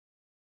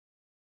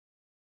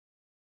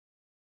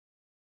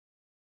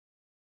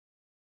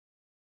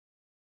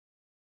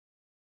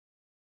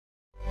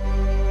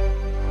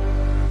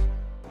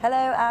Hello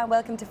and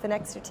welcome to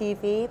FinX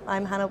TV.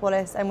 I'm Hannah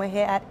Wallace and we're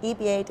here at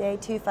EBA Day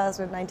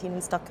 2019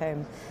 in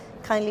Stockholm.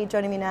 Kindly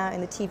joining me now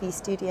in the TV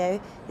studio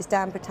is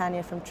Dan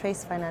Britannia from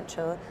Trace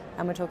Financial,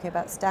 and we're talking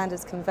about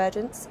standards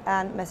convergence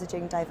and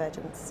messaging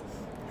divergence.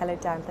 Hello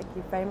Dan, thank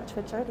you very much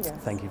for joining us.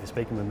 Thank you for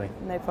speaking with me.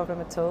 No problem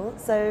at all.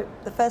 So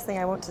the first thing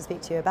I want to speak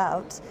to you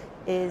about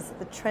is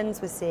the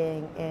trends we're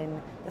seeing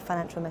in the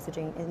financial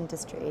messaging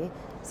industry.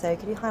 So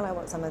could you highlight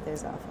what some of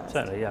those are first?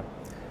 Certainly,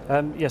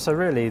 yeah. So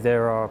really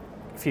there are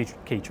a few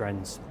key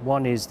trends.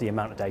 One is the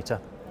amount of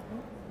data.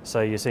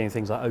 So you're seeing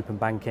things like open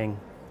banking,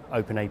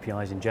 open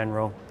APIs in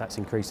general, that's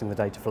increasing the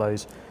data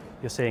flows.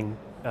 You're seeing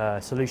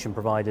solution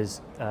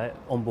providers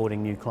onboarding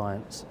new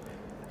clients,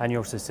 and you're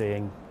also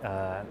seeing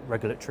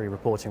regulatory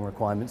reporting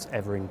requirements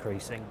ever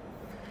increasing.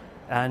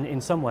 And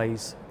in some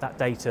ways, that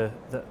data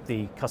that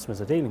the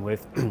customers are dealing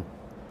with is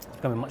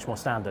becoming much more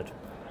standard.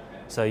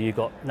 So you've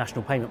got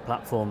national payment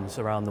platforms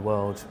around the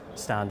world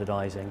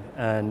standardizing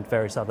and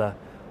various other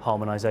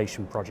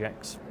harmonization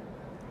projects.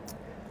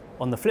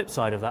 On the flip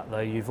side of that though,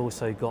 you've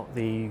also got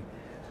the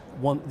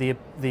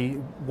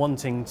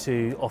wanting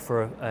to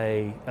offer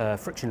a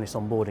frictionless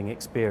onboarding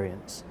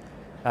experience.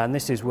 And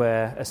this is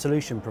where a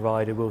solution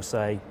provider will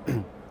say,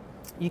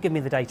 you give me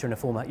the data in a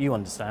format you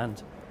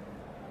understand,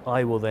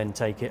 I will then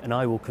take it and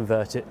I will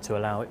convert it to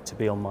allow it to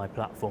be on my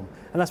platform.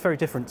 And that's very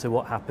different to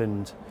what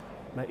happened,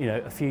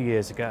 a few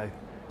years ago.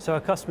 So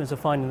our customers are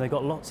finding they've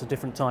got lots of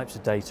different types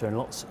of data and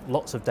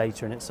lots of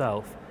data in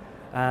itself.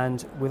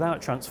 And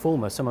without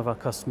Transformer, some of our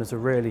customers are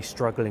really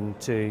struggling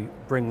to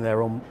bring their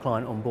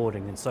client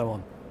onboarding and so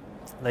on.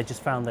 They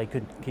just found they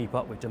couldn't keep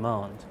up with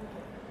demand.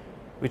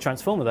 With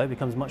Transformer though, it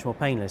becomes much more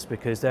painless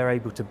because they're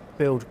able to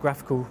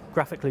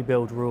graphically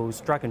build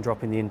rules, drag and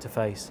drop in the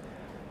interface,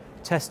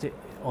 test it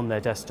on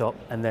their desktop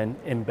and then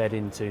embed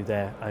into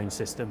their own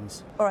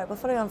systems. All right, well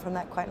following on from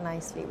that quite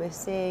nicely, we're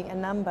seeing a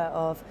number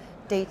of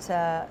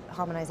data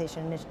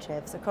harmonization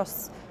initiatives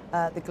across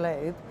the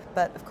globe,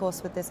 but of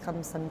course with this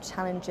comes some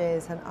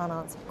challenges and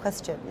unanswered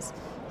questions.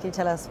 Can you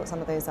tell us what some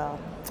of those are?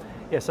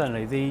 Yeah,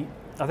 certainly.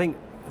 I think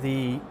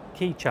the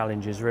key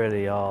challenges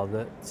really are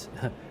that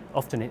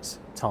often it's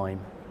time.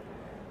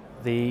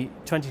 The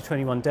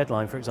 2021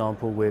 deadline, for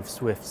example, with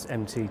Swift's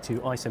MT to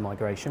ISO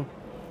migration,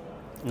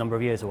 a number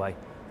of years away.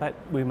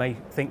 We may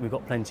think we've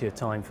got plenty of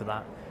time for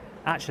that.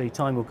 Actually,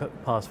 time will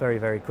pass very,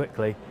 very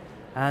quickly,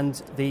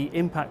 and the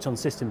impact on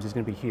systems is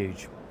going to be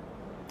huge.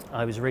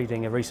 I was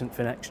reading a recent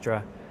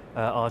FinExtra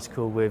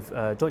article with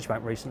Deutsche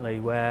Bank recently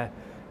where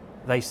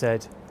they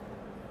said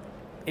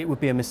it would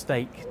be a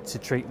mistake to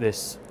treat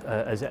this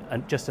as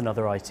just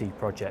another IT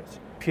project,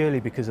 purely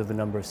because of the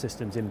number of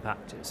systems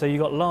impacted. So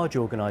you've got large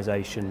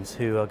organisations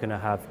who are going to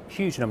have a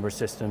huge number of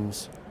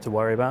systems to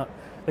worry about.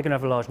 They're going to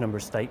have a large number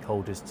of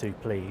stakeholders to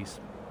please.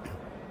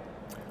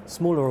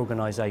 Smaller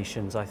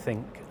organisations, I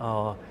think,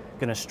 are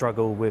going to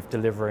struggle with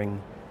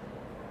delivering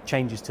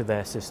changes to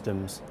their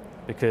systems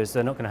because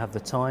they're not going to have the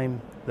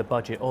time, the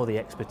budget or the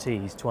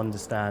expertise to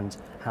understand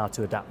how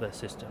to adapt their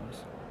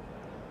systems.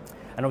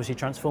 And obviously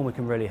Transformer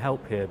can really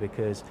help here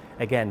because,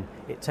 again,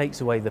 it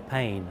takes away the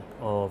pain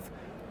of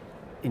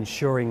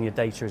ensuring your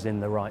data is in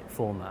the right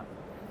format.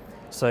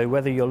 So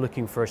whether you're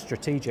looking for a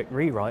strategic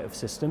rewrite of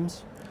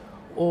systems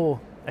or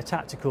a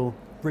tactical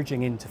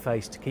bridging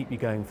interface to keep you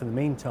going for the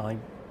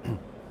meantime,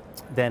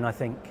 then I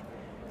think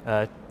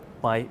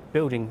by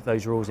building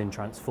those rules in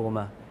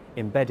Transformer,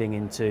 embedding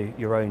into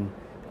your own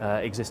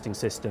existing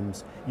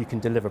systems, you can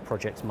deliver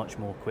projects much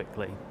more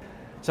quickly.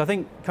 So I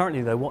think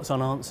currently though, what's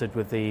unanswered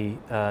with the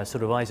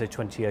sort of ISO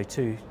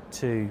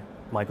 20022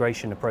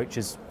 migration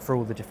approaches for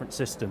all the different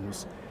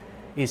systems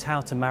is how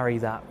to marry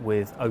that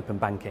with open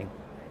banking.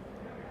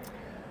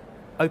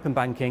 Open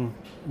banking,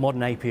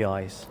 modern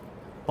APIs.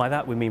 By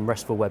that we mean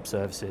RESTful web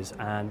services,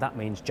 and that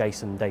means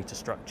JSON data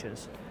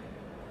structures.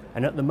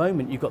 And at the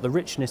moment you've got the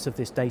richness of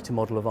this data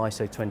model of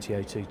ISO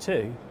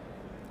 20022,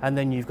 and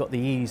then you've got the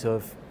ease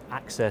of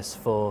access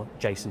for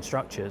JSON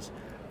structures,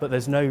 but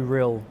there's no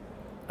real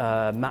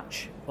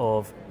match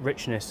of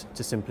richness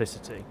to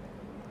simplicity.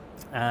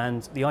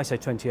 And the ISO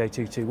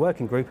 20022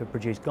 working group have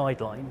produced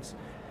guidelines,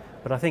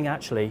 but I think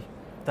actually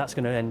that's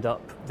going to end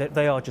up,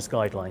 they are just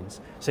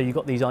guidelines. So you've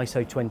got these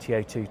ISO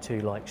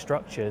 20022-like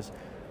structures,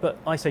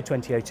 but ISO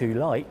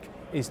 20022-like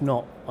is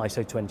not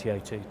ISO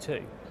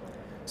 20022.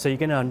 So you're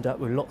going to end up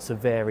with lots of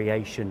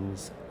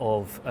variations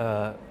of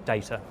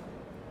data.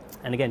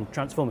 And again,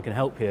 Transformer can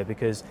help here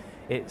because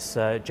its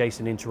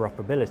JSON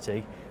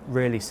interoperability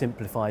really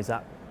simplifies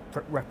that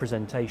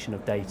representation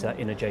of data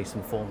in a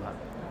JSON format.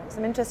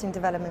 Some interesting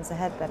developments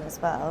ahead then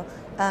as well,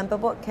 but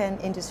what can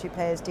industry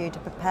players do to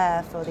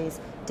prepare for these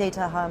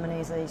data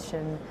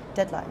harmonization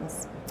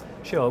deadlines?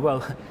 Sure,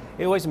 well,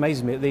 it always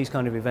amazes me at these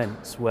kind of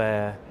events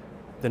where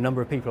the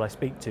number of people I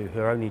speak to who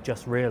are only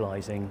just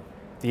realizing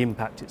the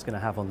impact it's going to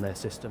have on their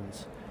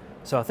systems.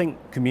 So I think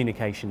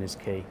communication is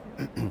key.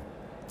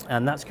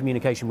 And that's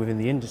communication within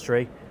the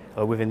industry,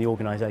 or within the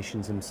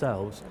organisations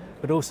themselves,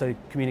 but also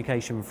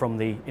communication from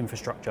the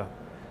infrastructure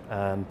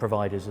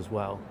providers as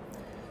well.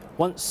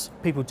 Once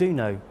people do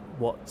know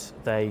what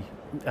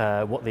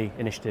the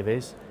initiative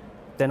is,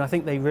 then I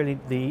think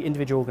the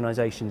individual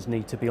organisations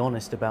need to be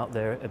honest about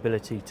their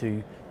ability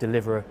to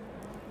deliver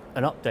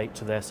an update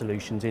to their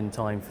solutions in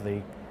time for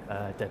the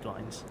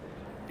deadlines.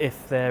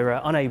 If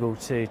they're unable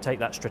to take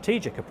that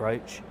strategic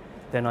approach,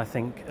 then I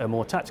think a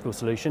more tactical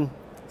solution,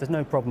 there's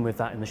no problem with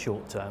that in the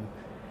short term.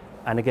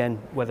 And again,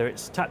 whether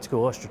it's tactical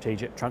or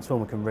strategic,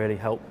 Transformer can really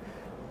help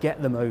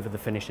get them over the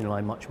finishing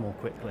line much more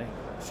quickly.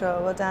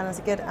 Sure, well Dan has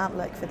a good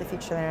outlook for the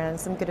future there and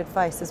some good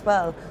advice as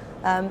well.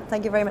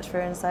 Thank you very much for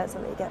your insights.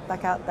 I'll let you get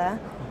back out there.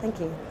 Thank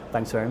you.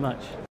 Thanks very much.